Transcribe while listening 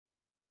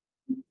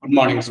Good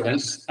morning,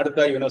 students.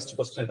 Adutha university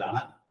question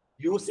idana.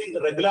 Using the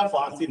regular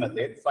falsi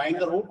method, find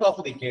the root of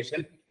the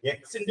equation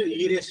x into e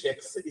raised to x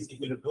is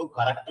equal to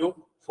correct to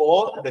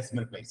 4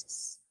 decimal places.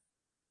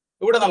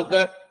 ഇവിടെ നമുക്ക്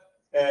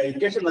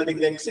equation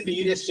x into e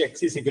raised to x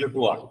is equal to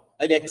 2 ആണ്.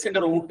 അതിൽ x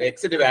ന്റെ root, x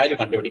ന്റെ value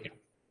കണ്ടുപിടിക്കണം.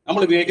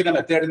 നമ്മൾ ഉപയോഗിക്കുന്ന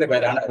മെത്തേഡിന്റെ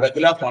പേരാണ്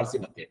റെഗുലർ ഫാൾസി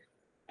മെത്തേഡ്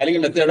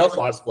അല്ലെങ്കിൽ മെത്തേഡ് ഓഫ്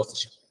ഫാൾസ്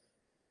പൊസിഷൻ.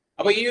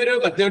 അപ്പൊ ഈ ഒരു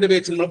മെത്തേഡ്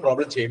ഉപയോഗിച്ച് നമ്മൾ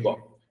പ്രോബ്ലം ചെയ്യുമ്പോൾ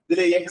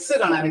ഇതിൽ x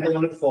കാണാനായിട്ട്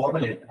നമ്മൾ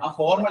ഫോർമുല ഉണ്ട്. ആ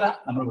ഫോർമുല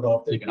നമ്മൾ ഇവിടെ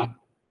ഓർത്തിരിക്കണം.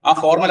 ആ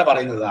ഫോർമുല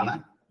പറയുന്നതാണ്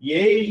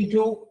a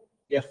into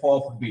f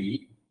of b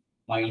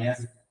minus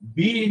b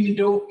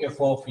into f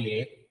of a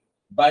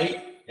by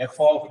f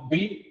of b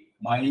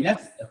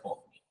minus f of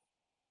b.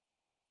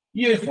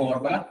 ഈ ഒരു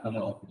ഫോർമുല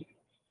നമ്മൾ ഓർത്തിരിക്കണം.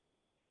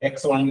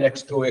 x1,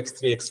 x2, x3,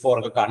 x4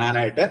 ഒക്കെ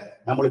കാണാനായിട്ട്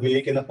നമ്മൾ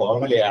ഉപയോഗിക്കുന്ന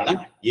ഫോർമുലയാണ്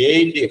a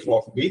into f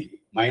of b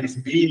minus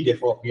b into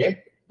f of a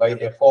by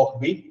f of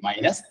b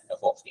minus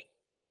f of a.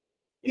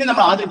 ഇനി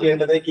നമ്മൾ ആദ്യം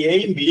ചെയ്യേണ്ടത്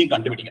എയും ബിയും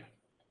കണ്ടുപിടിക്കണം.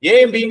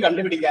 എയും ബിയും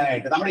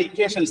കണ്ടുപിടിക്കാനായിട്ട് നമ്മുടെ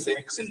equations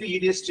x into e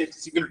raised to x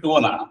equal to 2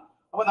 എന്നാണ്.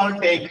 അപ്പോൾ നമ്മൾ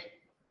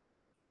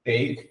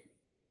take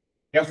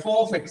f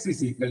of x is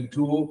equal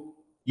to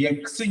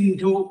x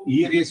into e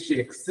raised to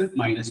x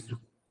minus 2.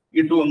 ഈ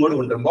 2 അങ്ങോട്ട്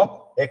കൊണ്ടുവരുമ്പോൾ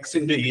x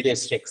into e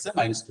raised to x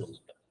minus 2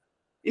 കിട്ടും.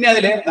 ഇനി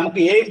അതിൽ നമുക്ക്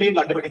എയും ബിയും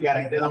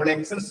കണ്ടുപിടിക്കാനായിട്ട് നമ്മൾ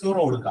x 0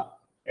 കൊടുക്കാം.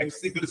 x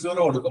equal to 0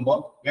 കൊടുക്കുമ്പോൾ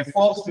f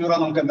of 0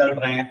 നമുക്ക് എന്താ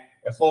കിട്ടണേ?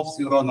 f of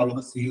 0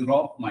 എന്നുള്ളത് 0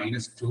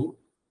 minus 2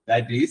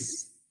 that is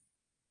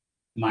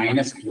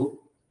minus 2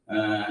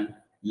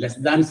 less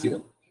than 0,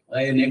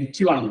 അതായത്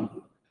നെഗറ്റീവ് ആണ് നമുക്ക്.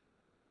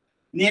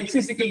 ഇനി x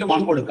is equal to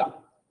 1 കൊടുക്കാം.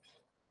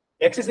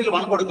 x is equal to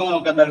 1 കൊടുക്കുമ്പോൾ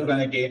നമുക്ക് എന്താ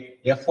കിട്ടുന്നത്?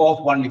 f of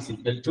 1 is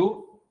equal to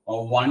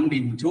 1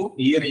 into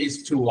e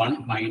raised to 1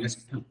 minus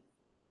 2.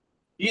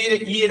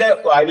 ഈയുടെ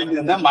വാല്യൂവിൽ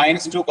നിന്ന്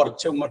 -2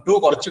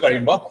 കുറച്ച്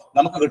കഴിയുമ്പോൾ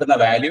നമുക്ക് കിട്ടുന്ന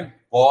വാല്യൂ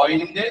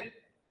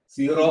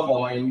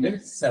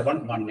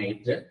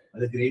 0.718,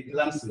 അത് ഗ്രേറ്റർ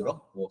ദാൻ 0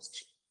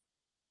 പോസിറ്റീവ്.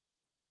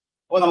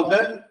 അപ്പോൾ നമുക്ക്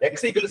x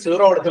equal to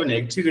 0 കൊടുത്തപ്പോൾ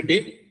നെഗറ്റീവ് കിട്ടി,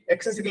 x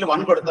is equal to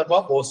 1 കൊടുത്തപ്പോൾ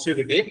പോസിറ്റീവ്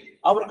കിട്ടി.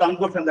 അവർ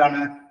കൺക്ലൂഷൻ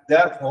എന്താണ്?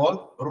 Therefore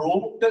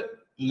root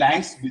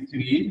lies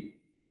between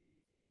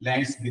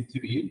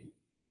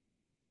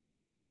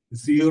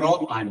 0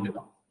 and 1.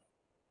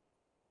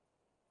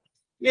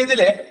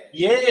 ഇതില്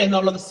a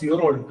എന്നുള്ളത്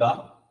 0 എടുക്കാം,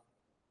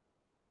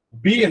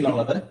 b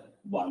എന്നുള്ളത്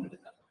 1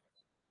 എടുക്കാം.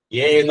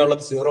 a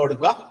എന്നുള്ളത് 0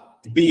 എടുക്കുക,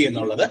 b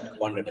എന്നുള്ളത്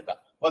 1 എടുക്കാം.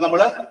 അപ്പൊ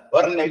നമ്മള്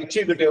ഒരു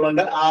നെഗറ്റീവ്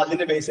കിട്ടിയതുകൊണ്ട്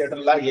അതിന്റെ ബേസ്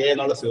ആയിട്ടുള്ള a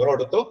എന്നുള്ള 0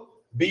 എടുത്തു,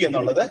 b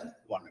എന്നുള്ളത്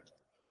 1 എടുത്തു.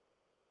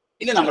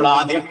 ഇനി നമ്മൾ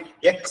ആദ്യം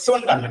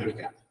x1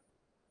 കണ്ടുപിടിക്കണം.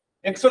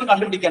 x1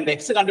 കണ്ടുപിടിക്കേണ്ട x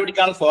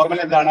കണ്ടുപിടിക്കാനുള്ള ഫോർമുല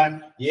എന്താണ്?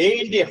 a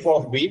into f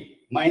of b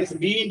minus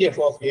b into f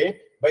of a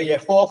by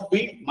f of b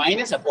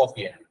minus f of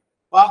a ആണ്.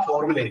 അപ്പൊ ആ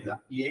ഫോർമുല എഴുതുക.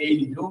 a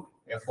into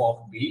f of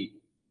b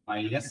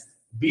minus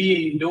b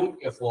into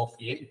f of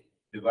a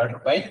divided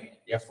by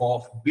f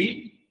of b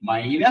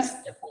minus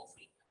f of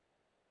a.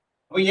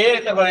 അപ്പൊ a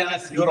എന്ന് പറയുന്നത്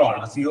 0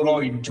 ആണ്. 0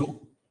 into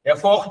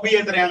f of b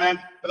എത്രയാണ്?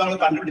 ഇപ്പൊ നമ്മൾ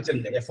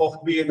കണ്ടുപിടിച്ചിട്ടുണ്ട്. f of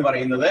b എന്ന്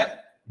പറയുന്നത്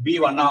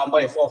b1 ആകുമ്പോൾ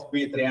f of b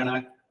എത്രയാണ്?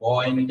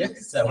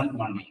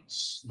 0.718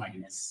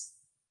 മൈനസ്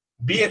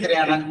b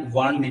എത്രയാണ്?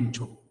 1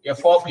 into f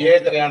of a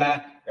എത്രയാണ്?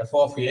 f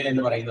of a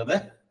എന്ന് പറയുന്നത്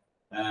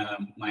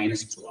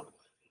 -2 ആണ്.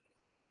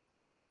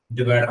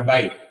 ഡിവൈഡ്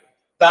ബൈ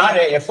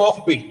താഴെ f of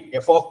b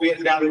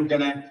എത്രയാണ്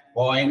കിട്ടുന്നത്?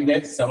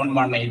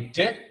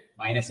 0.718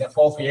 മൈനസ് f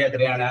of a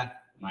എത്രയാണ്?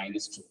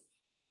 -2.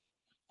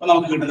 അപ്പൊ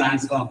നമുക്ക് കിട്ടുന്ന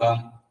ആൻസർ നോക്കാം.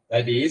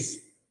 That is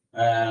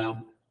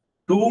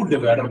 2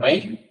 divided by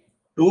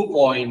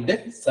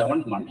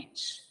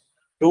 2.718.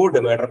 2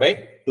 divided by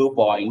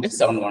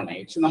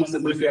 2.718. നമ്മൾ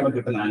സിംപ്ലിഫൈ ചെയ്യുമ്പോൾ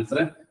കിട്ടുന്ന ആൻസർ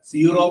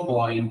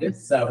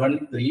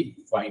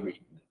 0.7358.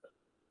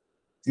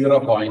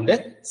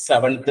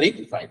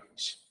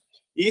 0.7358.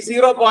 ഈ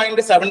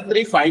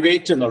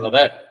 0.7358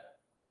 എന്നുള്ളത്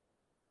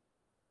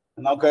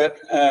നമുക്ക്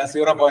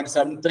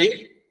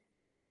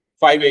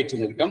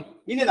 0.7358 കിട്ടും.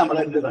 ഇനി നമ്മൾ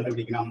എന്ത്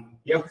കണ്ടുപിടിക്കണം?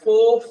 f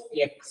of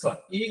x1.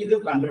 ഈ ഇത്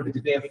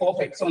കണ്ടുപിടിച്ചിട്ട് f of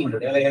x1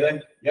 കണ്ടുപിടിക്കും. അതായത്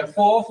f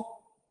of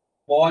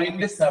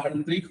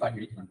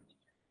 0.7358.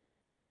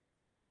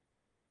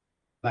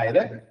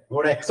 അതായത്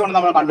ഇവിടെ x1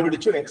 നമ്മൾ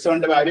കണ്ടുപിടിച്ചു,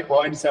 x1ന്റെ വാല്യൂ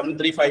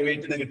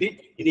 0.7358 എന്ന് കിട്ടി.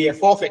 ഇനി f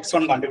of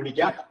x1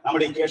 കണ്ടുപിടിക്കാം.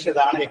 നമ്മുടെ ഇക്വേഷൻ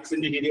ഇതാണ്, x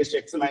into e raised to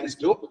x minus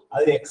 2.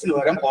 അതിൽ x ന്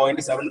പകരം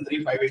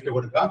 0.7358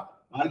 കൊടുക്കാം.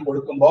 അങ്ങനെ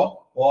കൊടുക്കുമ്പോൾ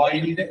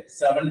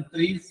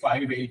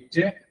 0.7358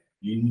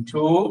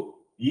 into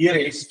e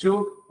raised to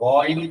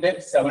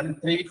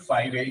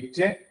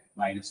 0.7358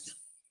 minus 2.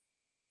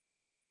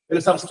 ഇതിൽ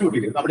സബ്സ്റ്റിറ്റ്യൂട്ട്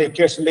ചെയ്തു, നമ്മുടെ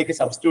ഇക്വേഷനിലേക്ക്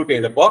സബ്സ്റ്റിറ്റ്യൂട്ട്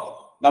ചെയ്തപ്പോൾ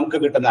നമുക്ക്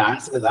കിട്ടുന്ന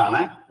ആൻസർ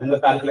ഇതാണ്. നിങ്ങൾ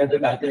കാൽക്കുലേറ്റർ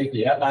കാൽക്കുലേറ്റ്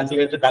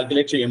ചെയ്യുക.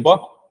 കാൽക്കുലേറ്റ് ചെയ്യുമ്പോൾ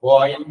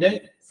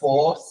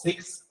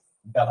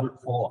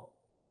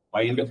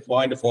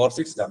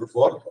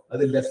 0.4644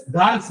 അത് ലെസ്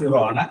ദാൻ 0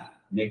 ആണ്,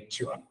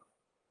 നെഗറ്റീവ് ആണ്.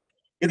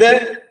 ഇത്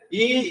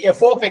ഈ f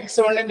of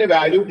x1ന്റെ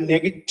വാല്യൂ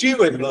നെഗറ്റീവ്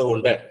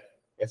വരുന്നതുകൊണ്ട്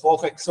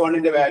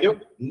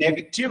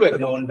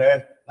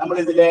നമ്മൾ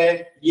ഇതിലെ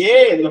a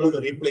എന്നുള്ളത്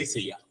റീപ്ലേസ്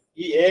ചെയ്യാം.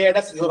 ഈ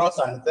എയുടെ 0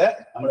 സ്ഥാനത്ത്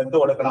നമ്മൾ എന്ത്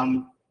കൊടുക്കണം?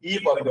 ഈ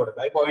പോയിന്റ്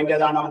കൊടുക്കുക. ഈ പോയിന്റ്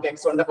ഏതാണ്? നമുക്ക്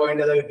x1ന്റെ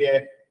പോയിന്റ് ഏതാ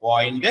കിട്ടിയത്?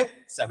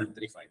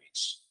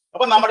 0.7358.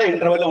 അപ്പൊ നമ്മുടെ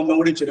ഇന്റർവെൽ ഒന്നും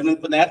കൂടി ചുരുങ്ങും.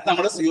 ഇപ്പൊ നേരത്തെ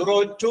നമ്മൾ 0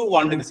 to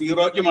 1,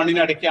 0 to 1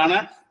 ഇടയ്ക്കാണ്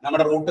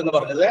നമ്മുടെ റൂട്ട് എന്ന്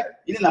പറഞ്ഞത്.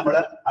 ഇനി നമ്മൾ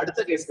അടുത്ത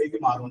കേസിലേക്ക്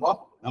മാറുമ്പോൾ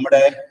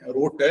നമ്മുടെ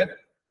റൂട്ട്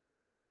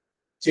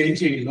ചേഞ്ച്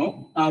ചെയ്യുന്നു.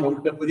 ആ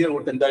റൂട്ട് പുതിയ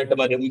റൂട്ട് എന്തായിട്ട്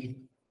വരും?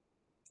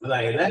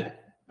 അതായത്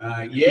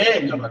എ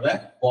എന്നുള്ളത്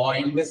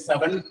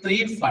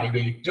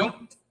 0.7358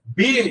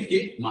 ബിയിലേക്ക്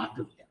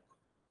മാറ്റുക.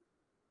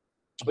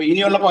 അപ്പൊ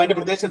ഇനിയുള്ള പോയിന്റ്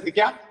പ്രത്യേകിച്ച്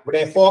ശ്രദ്ധിക്കാം. ഇവിടെ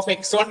F of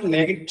X one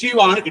negative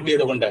ആണ്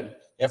കിട്ടിയത് കൊണ്ട്,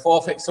 F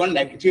of X one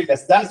negative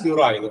less than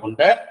 0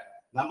 ആയതുകൊണ്ട്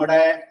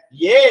നമ്മുടെ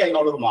എ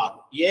എന്നുള്ളത്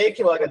മാറും.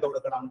 എക്ക് പകരം എന്ത്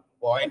കൊടുക്കണം?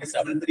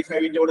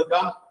 0.735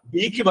 കൊടുക്കാം.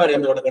 ബിക്ക് പകരം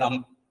എന്ത് കൊടുക്കണം?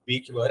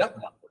 ബിക്ക് പകരം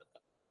 1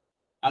 കൊടുക്കാം.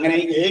 അങ്ങനെ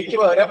എക്ക്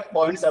പകരം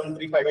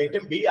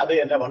 0.7358, ബി അത്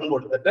തന്നെ 1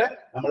 കൊടുത്തിട്ട്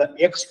നമ്മൾ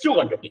x2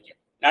 കണ്ടുപിടിക്കും.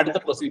 അടുത്ത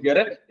പ്രൊസീജിയർ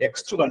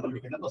x2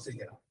 കണ്ടുപിടിക്കുന്ന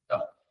പ്രൊസീജിയറാണ്.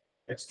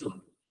 x2.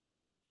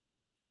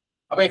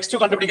 അപ്പൊ x2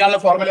 കണ്ടുപിടിക്കാനുള്ള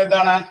ഫോർമുല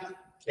എന്താണ്?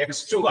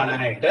 x2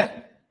 കാണാനായിട്ട്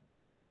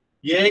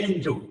a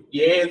ഇൻറ്റു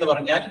a എന്ന്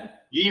പറഞ്ഞാൽ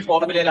ഈ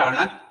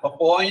ഫോർമുലയിലാണ്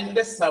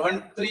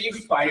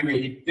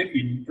 0.7358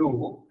 ഇൻറ്റു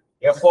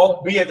എഫ് ഓഫ്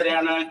ബി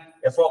എത്രയാണ്?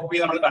 എഫ് ഓഫ് ബി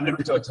നമ്മൾ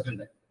കണ്ടുപിടിച്ച്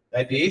വെച്ചിട്ടുണ്ട്.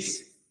 That is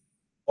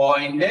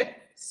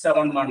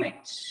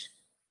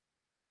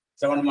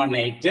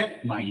 0.718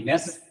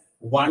 minus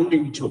 1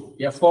 into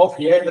F of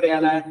A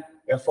എത്രയാണ്?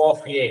 F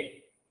of A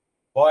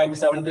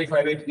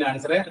 0.7358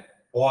 answer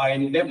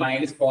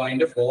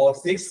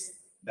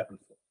 -0.4644.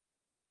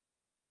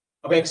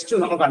 അപ്പൊ x2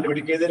 നമ്മൾ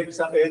കണ്ടുപിടിക്കുന്നത്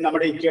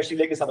നമ്മുടെ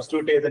ഇക്വേഷനിലേക്ക്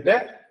സബ്സ്റ്റിറ്റ്യൂട്ട് ചെയ്തിട്ട്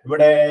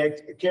ഇവിടെ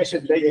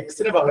ഇക്വേഷനിലെ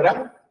എക്സിന് പകരം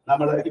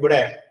നമ്മൾ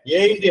ഇവിടെ a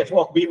into F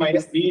of B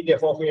minus B into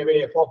F of A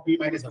F of B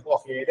minus F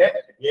of എയുടെ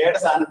എയുടെ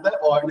സ്ഥാനത്ത്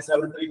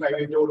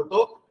 0.7358 കൊടുത്തു.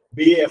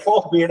 ബി എഫ്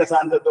ഓഫ് ബിയുടെ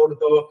സ്ഥാനത്ത്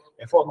കൊടുത്തു.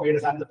 എഫ് ഓഫ് ബിയുടെ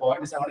സ്ഥാനത്ത്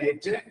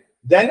 0.78,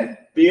 ദെൻ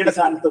ബിയുടെ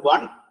സ്ഥാനത്ത്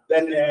 1,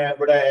 ദെൻ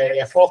ഇവിടെ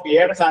എഫ് ഓഫ്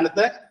എയുടെ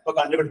സ്ഥാനത്ത് ഇപ്പൊ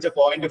കണ്ടുപിടിച്ച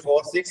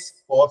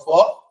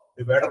 0.4644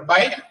 divided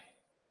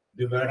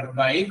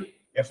by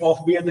F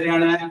of B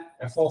എത്രയാണ്?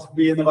 എഫ് ഓഫ്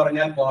ബി എന്ന്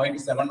പറഞ്ഞാൽ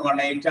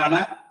 0.718 ആണ്.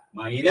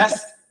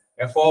 മൈനസ്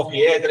എഫ് ഓഫ്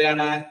എ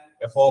എത്രയാണ്?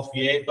 എഫ് ഓഫ്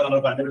എ ഇപ്പൊ നമ്മൾ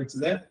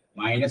കണ്ടുപിടിച്ചത്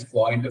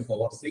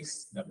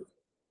 -0.4644.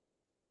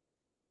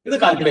 ഇത്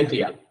കാൽക്കുലേറ്റ്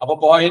ചെയ്യാം. അപ്പൊ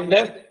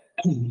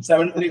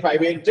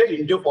 0.7358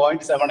 into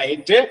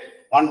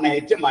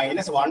 0.7818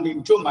 minus 1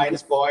 into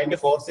minus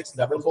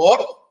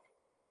 0.4644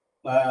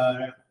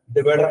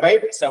 divided by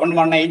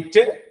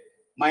 718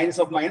 minus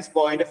of minus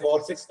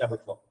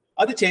 0.4644.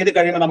 അത് ചെയ്ത്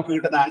കഴിയുമ്പോൾ നമുക്ക്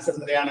കിട്ടുന്ന ആൻസർ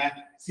എത്രയാണ്?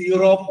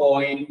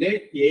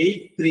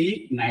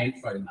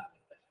 0.8395.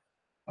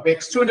 അപ്പൊ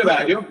x2ന്റെ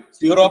വാല്യൂ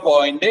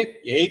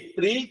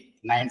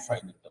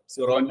 0.8395 കിട്ടും.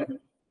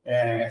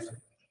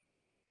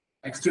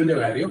 x2ന്റെ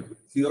വാല്യൂ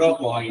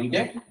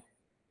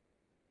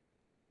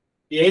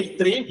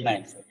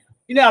 0.8395.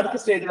 ഇനി അടുത്ത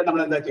സ്റ്റേജിൽ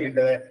നമ്മൾ എന്താ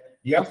ചെയ്യേണ്ടത്?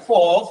 എഫ്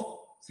ഓഫ്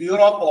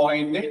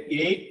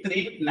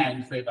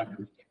 0.8395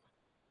 കണ്ടുപിടിക്കുക.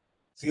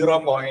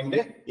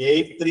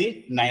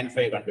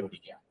 0.8395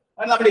 കണ്ടുപിടിക്കുക.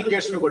 അത് നമ്മുടെ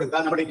ഇക്വേഷന്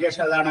കൊടുക്കാം. നമ്മുടെ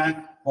ഇക്വേഷൻ അതാണ്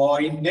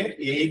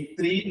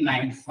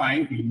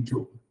 0.8395 ഇൻറ്റു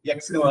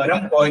എക്സിന് പകരം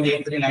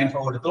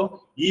 0.8395 കൊടുത്തു.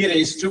 e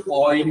raise to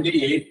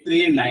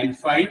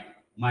 0.8395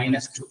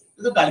 minus 2.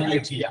 ഇത്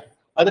കാൽക്കുലേറ്റ് ചെയ്യാം.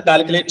 അത്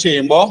കാൽക്കുലേറ്റ്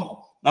ചെയ്യുമ്പോൾ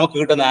നമുക്ക്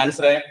കിട്ടുന്ന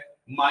ആൻസർ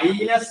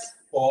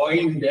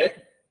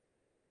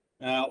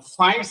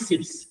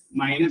 -0.56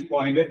 മൈനസ്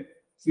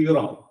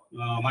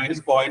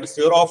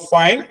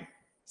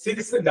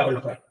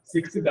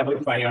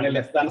 0.05 ആണ്.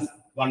 ലെസ് ദാൻ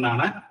 1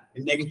 ആണ്.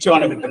 നെഗറ്റീവ്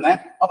ആണ് കിട്ടുന്നത്.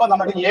 അപ്പൊ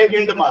നമ്മുടെ എ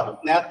വീണ്ടും മാറും.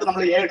 നേരത്തെ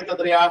നമ്മൾ എ എടുത്തത്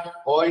എത്രയാ?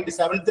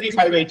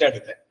 0.7358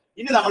 എടുത്ത്.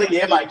 ഇനി നമ്മൾ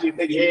എ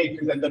മാറ്റിയിട്ട് എ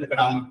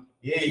എന്തെടുക്കണം?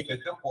 എ =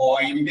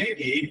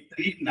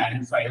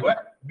 0.8395.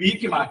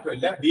 ബിക്ക്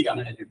മാറ്റമില്ല. ബി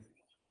അങ്ങനെ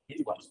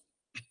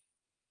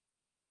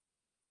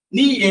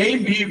നീ എയും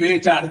ബി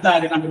ഉപയോഗിച്ച് അടുത്ത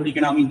ആര്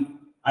കണ്ടുപിടിക്കണം?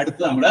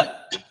 അടുത്ത് നമ്മള്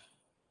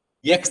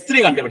x3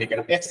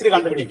 കണ്ടുപിടിക്കണം. x3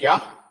 കണ്ടുപിടിക്കാം.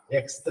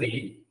 x3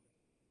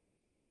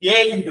 a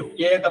ഇൻറ്റു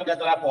എ തമ്മിൽ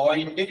എത്ര?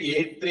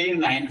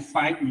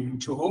 0.8395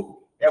 into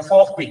F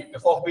of B.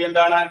 F of B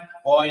എന്താണ്?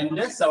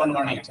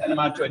 0.718. അതിന്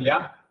മാറ്റമില്ല.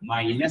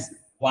 Minus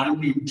 1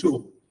 into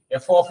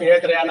F of A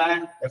എത്രയാണ്?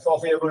 F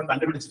of A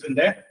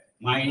കണ്ടുപിടിച്ചിട്ടുണ്ട്.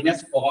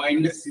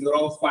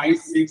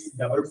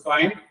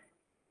 -0.05655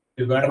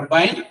 divided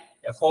by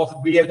F of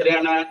B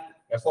എത്രയാണ്?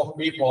 F of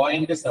B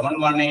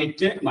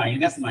 0.718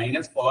 minus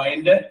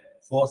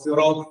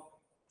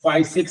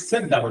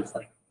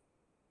 0.405655.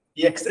 ഈ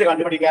x3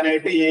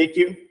 കണ്ടുപിടിക്കാനായിട്ട്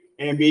എക്കും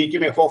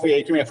ബിക്കും F of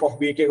എക്കും F of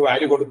ബിക്കും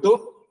value കൊടുത്തു.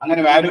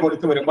 അങ്ങനെ വാല്യൂ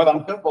കൊടുത്ത് വരുമ്പോൾ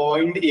നമുക്ക്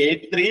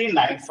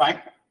 0.8395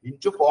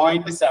 ഇൻറ്റു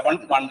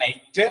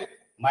 0.718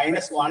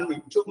 മൈനസ് 1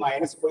 ഇൻറ്റു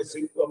മൈനസ്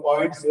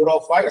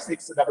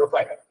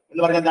 0.05655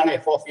 എന്ന് പറഞ്ഞാൽ എന്താണ്?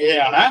 എഫ് ഓഫ് എ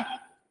ആണ്.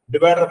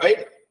 Divided by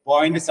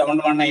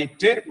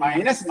 0.718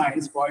 minus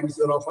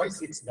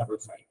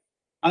 0.05655.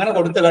 അങ്ങനെ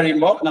കൊടുത്തു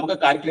കഴിയുമ്പോൾ നമുക്ക്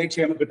കാൽക്കുലേറ്റ്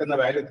ചെയ്യുമ്പോൾ കിട്ടുന്ന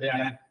വാല്യൂ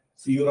എത്രയാണ്?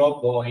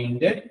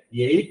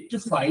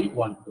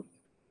 0.8512.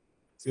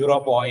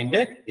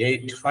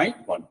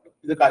 0.8512.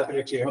 ഇത്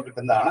കാൽക്കുലേറ്റ് ചെയ്യുമ്പോൾ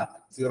കിട്ടുന്നതാണ്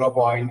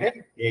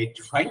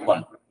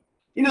 0.8512.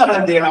 ഇനി നമ്മൾ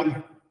എന്ത് ചെയ്യണം?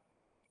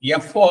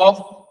 എഫ്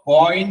ഓഫ്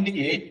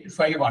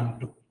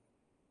 0.8512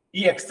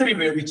 ഈ x3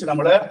 ഉപയോഗിച്ച്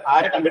നമ്മൾ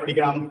ആരെ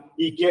കണ്ടുപിടിക്കണം?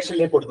 ഈ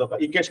ഇക്വേഷനിലേക്ക് കൊടുത്തു.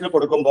 ഇക്വേഷനിൽ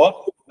കൊടുക്കുമ്പോൾ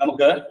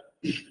നമുക്ക്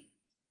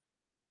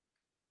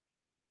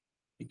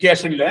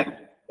ഇക്വേഷനില്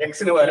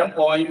എക്സിന് പകരം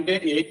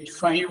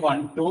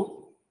 0.8512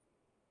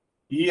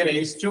 e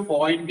റേസ് ടു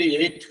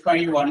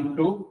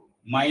 0.8512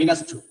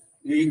 മൈനസ് 2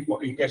 ഈ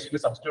ഇക്വേഷനിൽ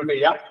സബ്സ്റ്റിറ്റ്യൂട്ട്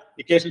ചെയ്യാം.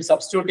 ഇക്വേഷനിൽ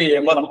സബ്സ്റ്റിറ്റ്യൂട്ട്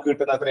ചെയ്യുമ്പോൾ നമുക്ക്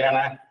കിട്ടുന്ന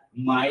എത്രയാണ്?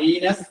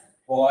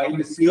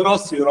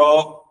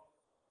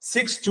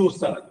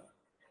 0.00627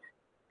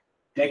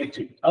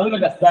 നെഗറ്റീവ്. അതൊന്ന്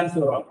ലെസ് ദാൻ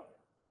 0 ആണ്.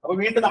 അപ്പൊ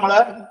വീണ്ടും നമ്മൾ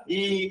ഈ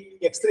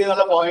x3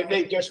 എന്നുള്ള പോയിന്റ്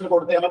ഇക്വേഷൻ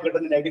കൊടുത്ത് നമുക്ക്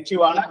കിട്ടുന്ന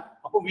നെഗറ്റീവ് ആണ്.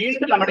 അപ്പൊ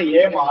വീണ്ടും നമ്മുടെ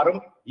എ മാറും.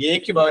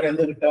 എക്ക് പകരം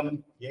എന്ത് കിട്ടും?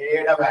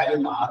 എയുടെ വാല്യൂ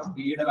മാറും,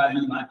 ബിയുടെ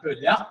വാല്യൂ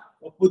മാറ്റമില്ല.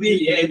 പുതിയ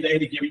എ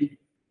എന്തായിരിക്കും?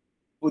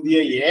 പുതിയ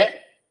എ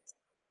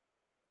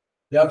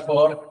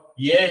therefore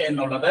എ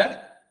എന്നുള്ളത്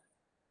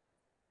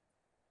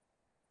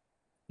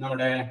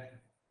നമ്മുടെ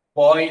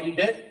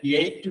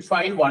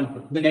 0.8512.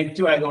 ഇത്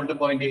നെഗറ്റീവ് ആയതുകൊണ്ട്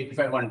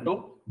 0.8512.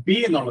 ബി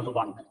എന്നുള്ളത്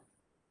 1.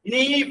 ഇനി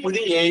ഈ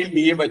പുതിയ എയും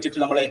ബിയും വെച്ചിട്ട്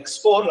നമ്മൾ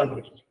x4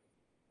 കണ്ടുപിടിക്കും.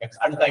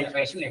 അടുത്ത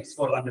ഇറ്ററേഷൻ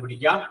x4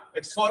 കണ്ടുപിടിക്കാം.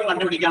 x4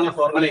 കണ്ടുപിടിക്കാനുള്ള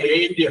formula a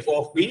into f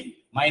of b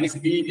minus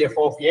b into f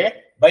of a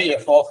by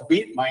f of b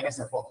minus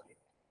f of a.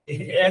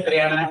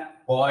 എത്രയാണ്?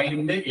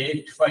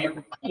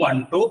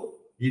 0.8512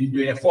 into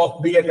f of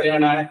b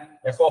എത്രയാണ്?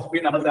 f of b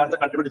നമ്മൾ നേരത്തെ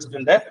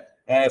കണ്ടുപിടിച്ചിട്ടുണ്ട്.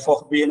 f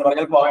of b എന്ന്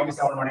പറഞ്ഞാൽ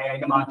 0.718.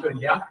 അതിന്റെ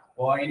മാറ്റമില്ല.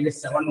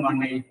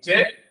 0.718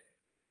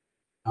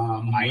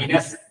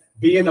 minus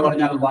b എന്ന്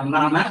പറഞ്ഞാൽ 1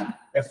 ആണ്.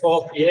 f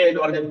of a എന്ന്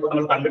പറഞ്ഞാൽ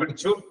നമ്മൾ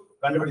കണ്ടുപിടിച്ച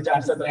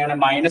ആൻസർ എത്രയാണ്?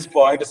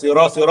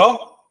 -0.00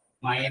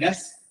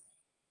 മൈനസ്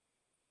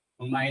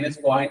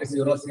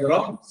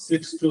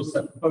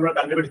 0.00627. ഇപ്പൊ ഇവിടെ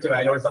കണ്ടുപിടിച്ച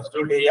വാല്യൂ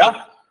സബ്സ്റ്റിറ്റ്യൂട്ട് ചെയ്യുക.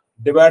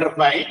 Divided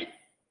by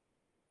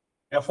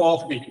f of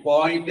b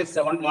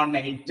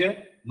 0.718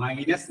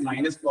 minus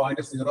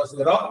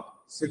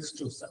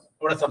 -0.00627.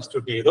 ഇവിടെ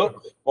സബ്സ്റ്റിറ്റ്യൂട്ട് ചെയ്തു.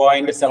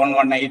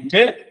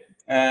 0.718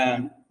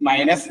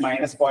 മൈനസ്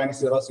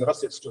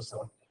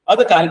 -0.00627.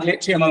 അത്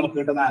കാൽക്കുലേറ്റ് ചെയ്യുമ്പോൾ നമുക്ക്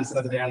കിട്ടുന്ന ആൻസർ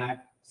എത്രയാണ്?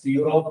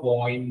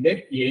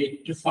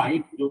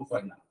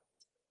 0.8525.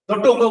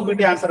 തൊട്ട് മുമ്പ്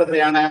കിട്ടിയ ആൻസർ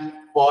എത്രയാണ്?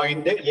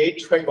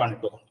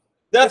 0.8512.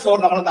 Therefore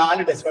നമ്മൾ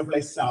 4 ഡെസിമൽ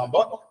പ്ലേസസ്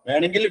ആകുമ്പോൾ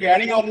വേണമെങ്കിൽ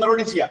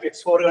ഒന്നുകൂടി ചെയ്യാം.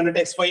 x4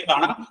 കണ്ടിട്ട് x5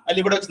 കാണാം.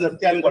 അല്ലെങ്കിൽ ഇവിടെ വെച്ച്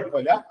നിർത്തിയാലും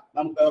കുഴപ്പമില്ല.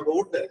 നമുക്ക്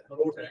റൂട്ട്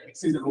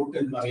എക്സിന്റെ റൂട്ട്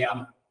എന്ന് പറയാം.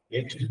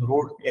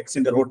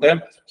 എക്സിന്റെ root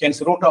hence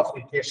root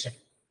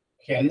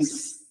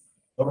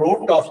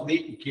of the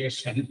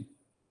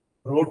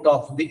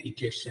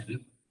equation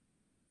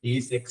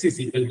is x is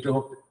equal to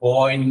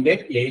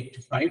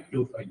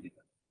 0.8525.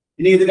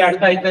 ഇനി ഇതിന്റെ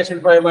അടുത്ത ഇറ്ററേഷൻ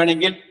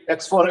വേണമെങ്കിൽ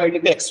x4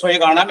 കഴിഞ്ഞിട്ട് x5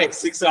 കാണാം,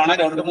 x6 കാണാം.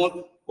 2,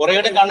 3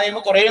 കുറേയുടെ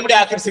കാണുമ്പോൾ കുറേയും കൂടി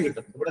ആക്യുറസി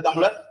കിട്ടും. ഇവിടെ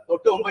നമ്മൾ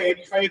തൊട്ട് മുമ്പ്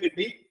 85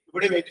 കിട്ടി,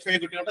 ഇവിടെ 85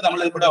 കിട്ടിയിട്ട് നമ്മൾ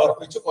ഇവിടെ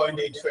ഉറപ്പിച്ചു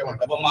 0.85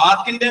 ഉണ്ട്. അപ്പൊ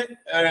മാർക്കിന്റെ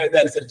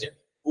ഇതനുസരിച്ച്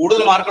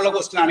കൂടുതൽ മാർക്കുള്ള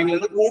ക്വസ്റ്റൻ ആണെങ്കിൽ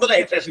കൂടുതൽ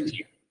ഇറ്ററേഷൻ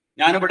ചെയ്യും.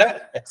 ഞാനിവിടെ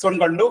x1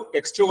 കണ്ടു,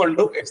 x2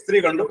 കണ്ടു, x3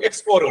 കണ്ടു,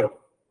 x4 കണ്ടു.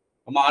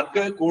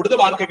 മാർക്ക് കൂടുതൽ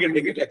മാർക്കൊക്കെ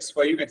ഉണ്ടെങ്കിൽ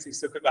x5 x6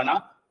 ഒക്കെ കാണാം,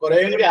 കുറേ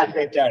കൂടി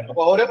ആക്യുറേറ്റ് ആണ്.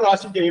 അപ്പൊ ഓരോ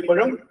പ്രാവശ്യം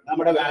ചെയ്യുമ്പോഴും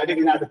നമ്മുടെ വാല്യൂ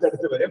ഇങ്ങനെ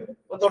അടുത്തടുത്ത് വരും.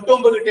 അപ്പൊ തൊട്ട്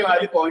മുമ്പ് കിട്ടിയ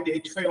വാല്യൂ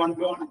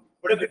 0.8512 ആണ്,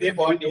 ഇവിടെ കിട്ടിയ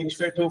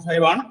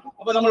 0.8525 ആണ്.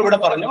 അപ്പൊ നമ്മൾ ഇവിടെ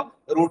പറഞ്ഞു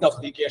root of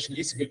the equation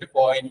is equal to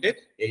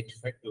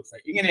 0.8525.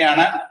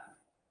 ഇങ്ങനെയാണ്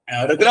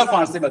റെഗുലർ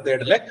ഫാൾസി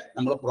മെത്തേഡിൽ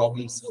നമ്മൾ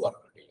പ്രോബ്ലംസ്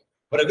വർക്ക് ചെയ്യും.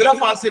 റെഗുലർ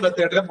ഫാൾസി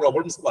മെത്തേഡിലെ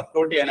പ്രോബ്ലംസ്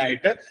വർക്ക്ഔട്ട്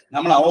ചെയ്യാനായിട്ട്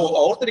നമ്മൾ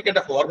ഓർത്തിരിക്കേണ്ട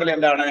ഫോർമുല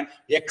എന്താണ്?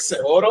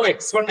 ഓരോ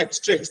x1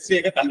 x2 x3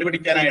 ഒക്കെ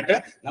കണ്ടുപിടിക്കാനായിട്ട്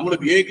നമ്മൾ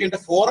ഉപയോഗിക്കേണ്ട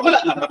ഫോർമുല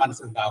നമ്മുടെ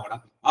മനസ്സിലുണ്ടാവണം.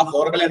 ആ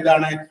ഫോർമുല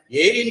എന്താണ്?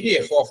 a into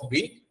f of b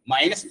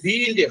minus b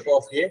into f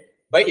of a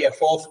by f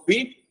of b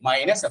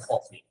minus f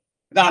of a.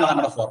 ഇതാണ്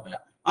നമ്മുടെ ഫോർമുല.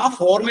 ആ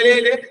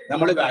ഫോർമുലയിൽ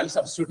നമ്മൾ വാല്യൂ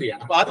സബ്സ്റ്റിറ്റ്യൂട്ട്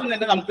ചെയ്യണം. അപ്പൊ ആദ്യം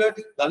തന്നെ നമുക്ക്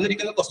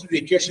തന്നിരിക്കുന്ന question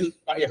equation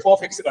f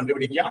of x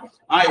കണ്ടുപിടിക്കാം.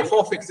 ആ f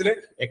of x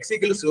x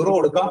 = 0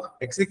 കൊടുക്കാം,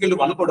 x =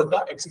 1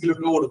 കൊടുക്കാം, x =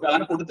 2 കൊടുക്കാം.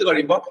 അങ്ങനെ കൊടുത്തു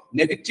കഴിയുമ്പോൾ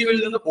നെഗറ്റീവിൽ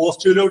നിന്ന്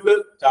പോസിറ്റീവിലോട്ട്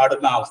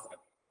ചാടുന്ന അവസ്ഥ.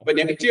 അപ്പൊ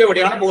നെഗറ്റീവ്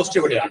എവിടെയാണ്,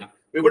 പോസിറ്റീവ് എവിടെയാണ്?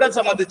 ഇവിടെ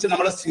സംബന്ധിച്ച്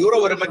നമ്മൾ 0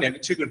 വരുമ്പോൾ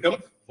നെഗറ്റീവ് കിട്ടും,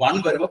 1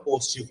 വരുമ്പോൾ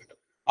പോസിറ്റീവ് കിട്ടും.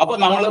 അപ്പൊ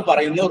നമ്മൾ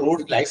പറയുന്ന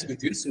റൂട്ട് ലൈസ്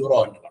ബിറ്റ്വീൻ 0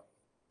 and 1.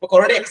 അപ്പൊ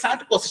കുറേ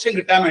എക്സാക്ട് പൊസിഷൻ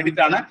കിട്ടാൻ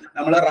വേണ്ടിയിട്ടാണ്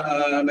നമ്മൾ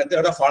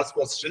മെത്തേഡ് ഓഫ് ഫാൾസ്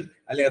പൊസിഷൻ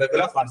അല്ലെങ്കിൽ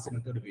റെഗുലർ ഫാൾസി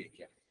മെത്തേഡ്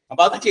ഉപയോഗിക്കുക.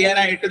 അപ്പൊ അത്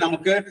ചെയ്യാനായിട്ട്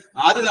നമുക്ക്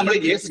ആദ്യം നമ്മൾ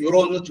a0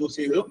 എന്ന് ചൂസ്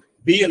ചെയ്തു,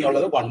 b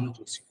എന്നുള്ളത് 1 എന്ന്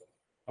ചൂസ് ചെയ്തു.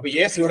 അപ്പൊ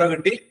a0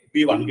 കിട്ടി, b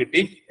 1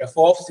 കിട്ടി. f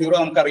of 0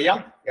 നമുക്കറിയാം,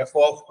 f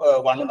of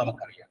 1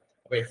 നമുക്കറിയാം.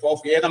 അപ്പൊ f of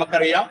a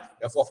നമുക്കറിയാം,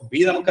 f of b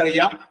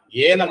നമുക്കറിയാം,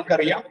 a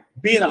നമുക്കറിയാം,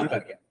 b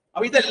നമുക്കറിയാം.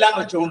 അപ്പൊ ഇതെല്ലാം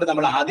വെച്ചുകൊണ്ട്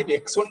നമ്മൾ ആദ്യം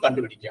x1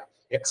 കണ്ടുപിടിക്കാം.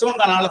 x1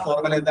 കാണാനുള്ള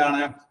ഫോർമുല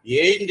എന്താണ്?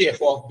 a into f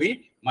of b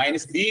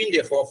minus b into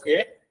f of a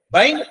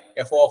by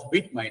f of b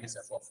minus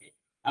f of a.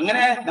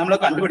 അങ്ങനെ നമ്മൾ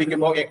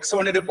കണ്ടുപിടിക്കുമ്പോൾ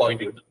x1 ഒരു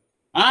പോയിന്റ് കിട്ടും.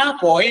 ആ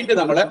പോയിന്റ്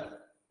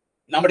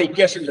നമ്മുടെ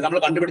ഇക്വേഷനിൽ നമ്മൾ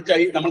കണ്ടുപിടിച്ച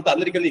നമ്മൾ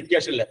തന്നിരിക്കുന്ന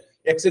ഇക്വേഷനിൽ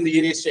x -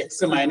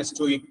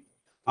 2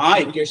 ആ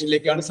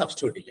ഇക്വേഷനിലേക്കാണ്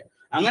സബ്സ്റ്റിറ്റ്യൂട്ട് ചെയ്യുക.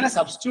 അങ്ങനെ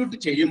സബ്സ്റ്റിറ്റ്യൂട്ട്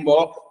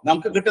ചെയ്യുമ്പോൾ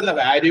നമുക്ക് കിട്ടുന്ന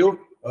വാല്യൂ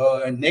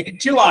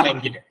നെഗറ്റീവ്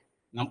ആണെങ്കിൽ,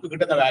 നമുക്ക്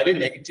കിട്ടുന്ന വാല്യൂ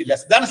നെഗറ്റീവ്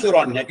ലെസ് ദാൻ 0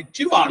 ആണ്.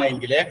 നെഗറ്റീവ്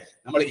ആണെങ്കിൽ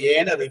നമ്മൾ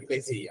എനെ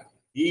റീപ്ലേസ് ചെയ്യുക.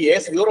 ഈ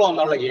a0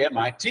 എന്നുള്ള a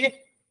മാറ്റി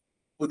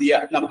പുതിയ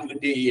നമുക്ക്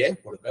കിട്ടിയ എ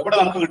കൊടുക്കുക. ഇവിടെ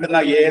നമുക്ക് കിട്ടുന്ന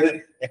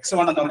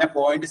x1 എന്ന് പറഞ്ഞാൽ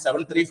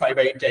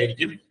 0.7358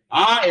 ആയിരിക്കും.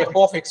 ആ f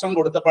of x1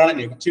 കൊടുത്തപ്പോഴാണ്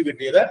നെഗറ്റീവ്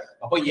കിട്ടിയത്.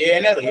 അപ്പൊ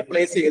എനെ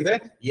റീപ്ലേസ് ചെയ്ത്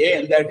a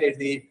എന്തായിട്ട്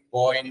എഴുതി?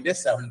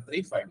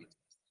 0.7358.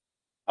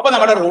 അപ്പൊ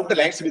നമ്മുടെ റൂട്ട്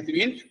ലൈസ്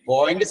ബിറ്റ്വീൻ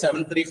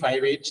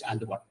 0.7358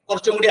 and 1.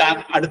 കുറച്ചും കൂടി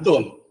അടുത്ത്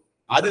വന്നു.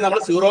 ആദ്യം നമ്മൾ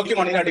 0ക്ക്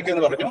 1ന്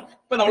അടുക്കെന്ന് പറഞ്ഞു.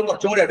 ഇപ്പൊ നമ്മൾ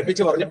കുറച്ചും കൂടി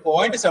അടുപ്പിച്ച് പറഞ്ഞു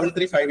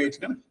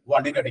 0.7358നും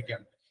 1ന്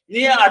അടുക്കാണ്.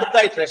 ഇനി അടുത്ത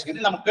ഇറ്ററേഷൻ,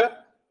 ഇനി നമുക്ക്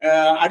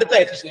അടുത്ത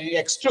ഇറ്ററേഷൻ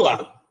x2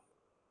 കാണും.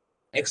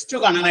 x2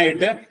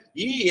 കാണാനായിട്ട്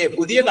ഈ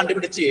പുതിയ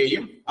കണ്ടുപിടിച്ച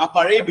എയും ആ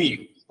പഴയ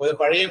ബിയും,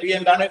 പഴയ ബി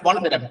എന്താണ്? 1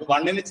 തരാം.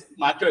 1ന്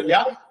മാറ്റമില്ല.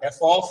 f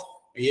of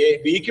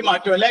ബിക്ക്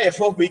മാറ്റമല്ല,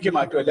 എഫ് ഓഫ് ബിക്ക്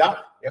മാറ്റമല്ല.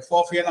 എഫ്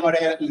ഓഫ് എ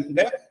നമ്മുടെ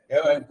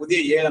പുതിയ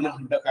എ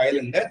നമ്മുടെ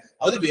കയ്യിലുണ്ട്.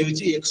 അത്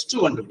ഉപയോഗിച്ച് x2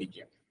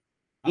 കണ്ടുപിടിക്കുക.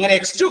 അങ്ങനെ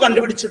x2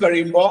 കണ്ടുപിടിച്ച്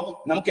കഴിയുമ്പോൾ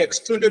നമുക്ക്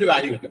x2ന്റെ ഒരു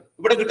വാല്യൂ കിട്ടും.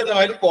 ഇവിടെ കിട്ടുന്ന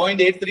വാല്യൂ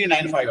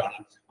 0.8395 ആണ്.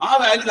 ആ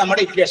വാല്യൂ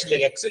നമ്മുടെ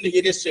ഇക്വേഷനിലേക്ക് x -2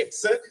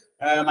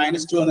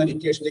 എന്ന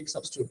ഇക്വേഷനിലേക്ക്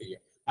സബ്സ്റ്റിറ്റ്യൂട്ട്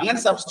ചെയ്യുക. അങ്ങനെ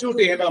സബ്സ്റ്റിറ്റ്യൂട്ട്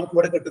ചെയ്യുമ്പോൾ നമുക്ക്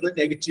ഇവിടെ കിട്ടുന്നത്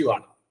നെഗറ്റീവ്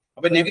ആണ്.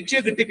 അപ്പൊ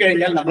നെഗറ്റീവ്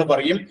കിട്ടിക്കഴിഞ്ഞാൽ നമ്മൾ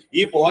പറയും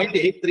ഈ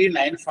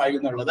 0.8395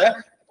 എന്നുള്ളത്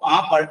ആ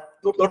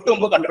തൊട്ട്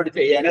മുമ്പ് കണ്ടുപിടിച്ച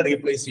എനെ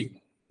റീപ്ലേസ് ചെയ്യുന്നു.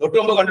 തൊട്ട്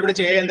മുമ്പ്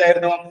കണ്ടുപിടിച്ച എ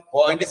എന്തായിരുന്നു?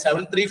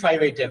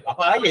 0.7358.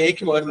 അപ്പൊ ആ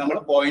എക്ക് പകരം നമ്മൾ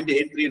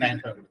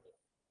 0.8395 എടുത്തു.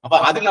 അപ്പൊ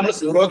ആദ്യം നമ്മൾ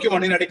 0ക്ക്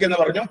മണ്ണിനടിക്കെന്ന്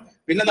പറഞ്ഞു,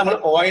 പിന്നെ നമ്മൾ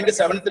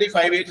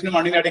 0.7358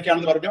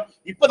 മണ്ണിനടിക്കാണെന്ന് പറഞ്ഞു.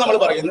 ഇപ്പൊ നമ്മൾ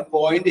പറയുന്നു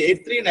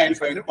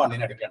 0.8395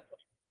 മണ്ണിനടിക്കാണ്.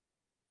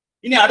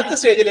 ഇനി അടുത്ത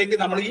സ്റ്റേജിലേക്ക്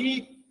നമ്മൾ ഈ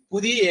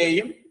പുതിയ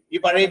എയും ഈ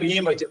പഴയ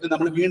ബിയും വെച്ചിട്ട്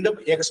നമ്മൾ വീണ്ടും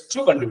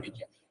x2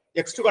 കണ്ടുപിടിക്കാം.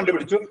 x2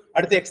 കണ്ടുപിടിച്ചു,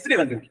 അടുത്ത x3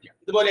 കണ്ടുപിടിക്കാം.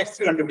 ഇതുപോലെ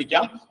x3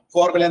 കണ്ടുപിടിക്കാം.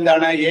 ഫോർമുല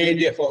എന്താണ്? a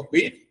into f of b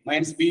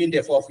minus b into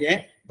f of a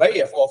by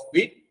f of b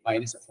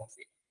minus f of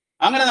a.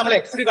 അങ്ങനെ നമ്മൾ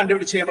x3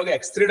 കണ്ടുപിടിച്ച് കഴിയുമ്പോൾ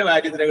x3യുടെ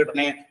വാല്യൂ ഇതിനെ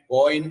കിട്ടണേ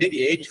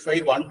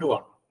 0.8512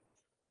 ആണ്.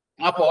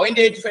 ആ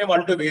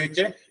 0.8512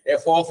 ഉപയോഗിച്ച്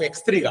എഫ് ഓഫ്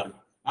x3 കാണും.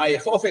 ആ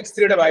എഫ് ഓഫ്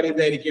x3യുടെ വാല്യൂ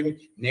എന്തായിരിക്കും?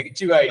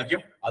 നെഗറ്റീവ്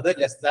ആയിരിക്കും. അത്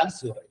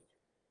 >0 ആയിരിക്കും.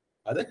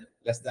 അത്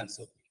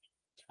 >0.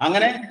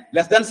 അങ്ങനെ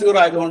 >0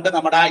 ആയതുകൊണ്ട്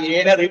നമ്മുടെ ആ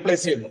എനെ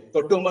റീപ്ലേസ് ചെയ്യുന്നു.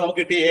 തൊട്ട് മുമ്പ്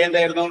നമുക്ക് കിട്ടിയ എ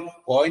എന്തായിരുന്നു?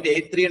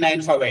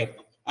 0.8395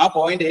 ആയിരുന്നു. ആ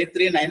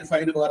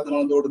 0.8395 പകരം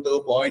നമ്മൾ എന്ത് കൊടുത്തു?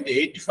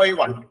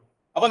 0.8512.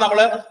 അപ്പൊ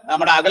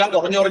നമ്മുടെ അകലം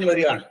കുറഞ്ഞു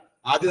വരികയാണ്.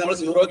 ആദ്യം നമ്മൾ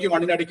 0ക്ക്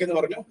മണ്ണിനടിക്കെന്ന്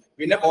പറഞ്ഞു,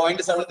 പിന്നെ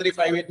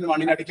 0.7358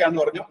 മണ്ണിനടിക്കാന്ന്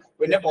പറഞ്ഞു,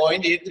 പിന്നെ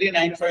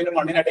 0.8395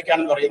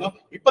 മണ്ണിനടിക്കാണെന്ന് പറയുന്നു.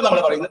 ഇപ്പൊ നമ്മൾ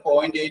പറയുന്നത്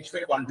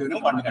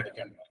 0.8512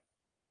 മണ്ണിനടിക്കാന്ന് പറയും.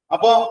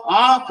 അപ്പോ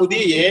ആ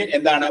പുതിയ എ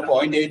എന്താണ്?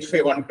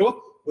 0.8512.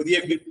 പുതിയ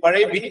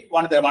പഴയ ബി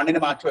മണ്ണിന്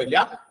മാറ്റമില്ല.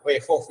 അപ്പൊ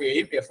എഫ് ഓഫ്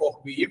എയും എഫ് ഓഫ്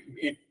ബിയും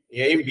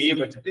എയും ബിയും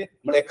വെച്ചിട്ട്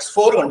നമ്മൾ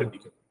x4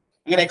 കണ്ടുപിടിക്കും.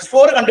 അങ്ങനെ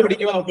x4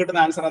 കണ്ടുപിടിക്കുമ്പോൾ നമുക്ക് കിട്ടുന്ന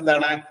ആൻസർ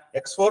എന്താണ്?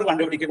 x4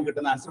 കണ്ടുപിടിക്കുമ്പോൾ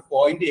കിട്ടുന്ന ആൻസർ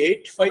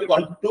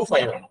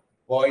 0.85125 ആണ്.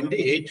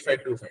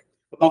 0.8525.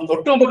 അപ്പം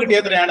തൊട്ട് മുമ്പ് കിട്ടിയ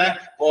എത്രയാണ്?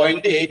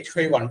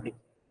 0.8512.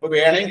 അപ്പൊ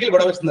വേണമെങ്കിൽ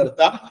ഇവിടെ വെച്ച്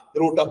നിർത്താം.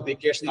 റൂട്ട് ഓഫ് ദി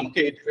ഇക്വേഷൻ നമുക്ക്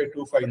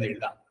 8525 എന്ന്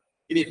എഴുതാം.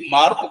 ഇനി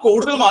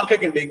കൂടുതൽ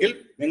മാർക്കൊക്കെ ഉണ്ടെങ്കിൽ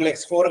നിങ്ങൾ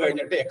x4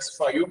 കഴിഞ്ഞിട്ട്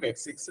x5ഉം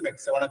x6ഉം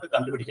x7 ഒക്കെ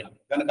കണ്ടുപിടിക്കണം.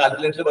 കാരണം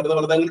കാൽക്കുലേറ്റർ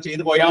വെറുതെ അങ്ങനെ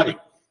ചെയ്ത് പോയാൽ മതി.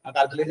 ആ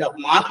കാൽക്കുലേറ്റർ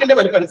മാർക്കിന്റെ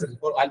വലിപ്പം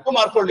അനുസരിച്ച് അല്പം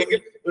മാർക്ക് ഉണ്ടെങ്കിൽ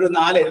ഒരു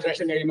 4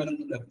 ഇറ്ററേഷൻ കഴിയുമ്പോൾ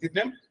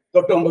നിർത്തിയിട്ട്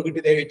തൊട്ട് മുമ്പ്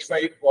കിട്ടിയത്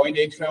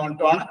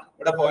 0.8512 ആണ്.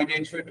 ഇവിടെ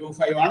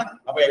 0.8525 ആണ്.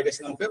 അപ്പൊ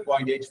ഏകദേശം നമുക്ക്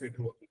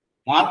 0.8522.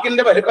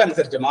 മാർക്കിന്റെ വലിപ്പം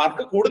അനുസരിച്ച്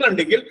മാർക്ക്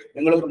കൂടുതലുണ്ടെങ്കിൽ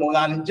നിങ്ങൾ ഒരു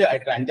 3, 4,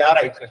 5, 6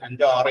 ഐറ്ററേഷൻ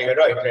 5, 6,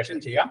 7 ഐറ്ററേഷൻ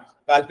ചെയ്യാം.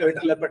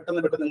 കാൽക്കുലേറ്ററിൽ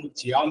പെട്ടെന്ന് നിങ്ങൾക്ക്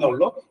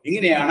ചെയ്യാവുന്നുള്ളൂ.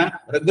 ഇങ്ങനെയാണ്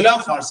റെഗുലാർ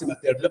ഫാൾസി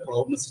മെത്തേഡിൽ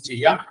പ്രോബ്ലംസ്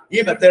ചെയ്യാം. ഈ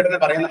മെത്തേഡിന്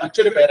പറയുന്ന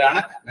മറ്റൊരു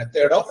പേരാണ്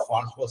മെത്തേഡ് ഓഫ്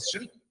ഫാൾസ്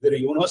പൊസിഷൻ. ഇതൊരു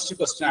യൂണിവേഴ്സിറ്റി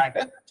ക്വസ്റ്റ്യൻ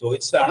ആയിട്ട്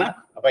ചോദിച്ചതാണ്.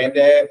 അപ്പൊ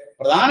എന്റെ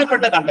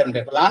പ്രധാനപ്പെട്ട കണ്ടന്റ്,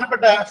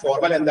 പ്രധാനപ്പെട്ട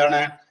ഫോർമുല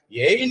എന്താണ്?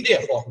 a into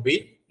f of b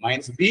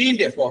minus b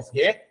into f of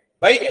a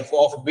by f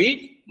of b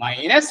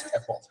minus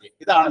f of a.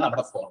 ഇതാണ്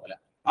നമ്മുടെ ഫോർമുല.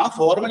 ആ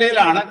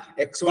ഫോർമുലയിലാണ്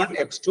x1,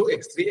 x2,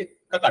 x3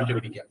 ഒക്കെ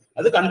കണ്ടുപിടിക്കുക.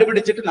 അത്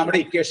കണ്ടുപിടിച്ചിട്ട് നമ്മുടെ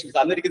ഇക്വേഷൻ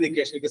തന്നിരിക്കുന്ന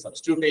ഇക്വേഷനിലേക്ക്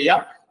സബ്സ്റ്റിറ്റ്യൂട്ട് ചെയ്യാം.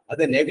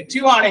 അത്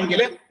നെഗറ്റീവ്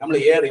ആണെങ്കിൽ നമ്മൾ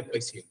എ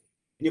റീപ്ലേസ് ചെയ്യും.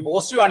 ഇനി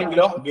പോസിറ്റീവ്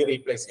ആണെങ്കിലോ ബി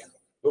റീപ്ലേസ് ചെയ്യണം.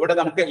 ഇവിടെ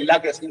നമുക്ക് എല്ലാ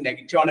കേസിലും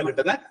നെഗറ്റീവ് ആണ്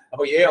കിട്ടുന്നത്.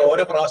 അപ്പൊ എ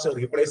ഓരോ പ്രാവശ്യം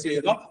റീപ്ലേസ്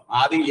ചെയ്യുന്നു.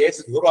 ആദ്യം എ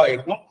 0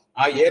 ആയിരുന്നു.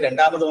 ആ എ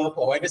രണ്ടാമത്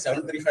വന്നപ്പോൾ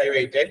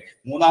 0.7358 ആയി,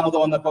 മൂന്നാമത്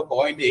വന്നപ്പോൾ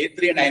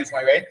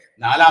 0.8395 ആയി,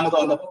 നാലാമത്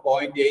വന്നപ്പോൾ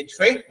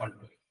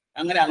 0.8512.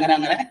 അങ്ങനെ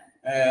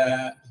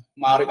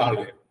മാറി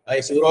വരും.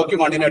 അതായത് 0ക്ക്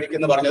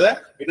മണ്ണിനടിക്കെന്ന് പറഞ്ഞത്,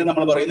 പിന്നെ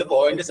നമ്മൾ പറയുന്നത്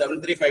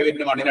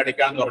 0.7358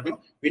 മണ്ണിനടിക്കാന്ന് പറഞ്ഞു.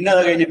 പിന്നെ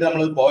അത് കഴിഞ്ഞിട്ട്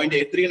നമ്മൾ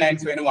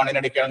 0.8395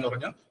 മണ്ണിനടിക്കാന്ന്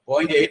പറഞ്ഞു.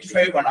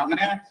 0.85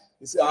 അങ്ങനെ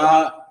ആ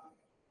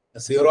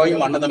 0യും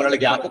മണ്ണും തമ്മിലുള്ള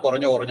ഗ്യാപ്പ്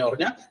കുറഞ്ഞ്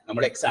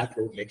നമ്മൾ എക്സാക്ട്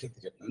റൂട്ടിലേക്ക്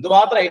എത്തിച്ചേരുന്നു.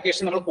 എന്തുമാത്രം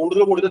ഐറ്റേഷൻ നമ്മൾ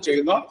കൂടുതൽ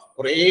ചെയ്യുന്നു,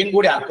 കുറേയും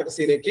കൂടി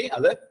ആക്യുറസിയിലേക്ക്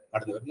അത്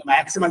കടന്നു വരുന്നു.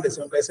 മാക്സിമം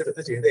ഡെസിമൽ പ്ലേസ്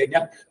എടുത്ത് ചെയ്ത്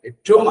കഴിഞ്ഞാൽ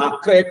ഏറ്റവും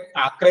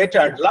ആക്യുറേറ്റ്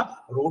ആയിട്ടുള്ള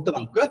റൂട്ട്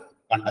നമുക്ക്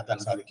കണ്ടെത്താൻ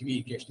സാധിക്കും. ഈ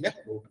ഇക്വേഷന്റെ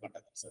റൂട്ട്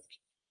കണ്ടെത്താൻ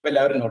സാധിക്കും. അപ്പൊ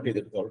എല്ലാവരും നോട്ട്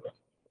ചെയ്തെടുത്തോളൂ.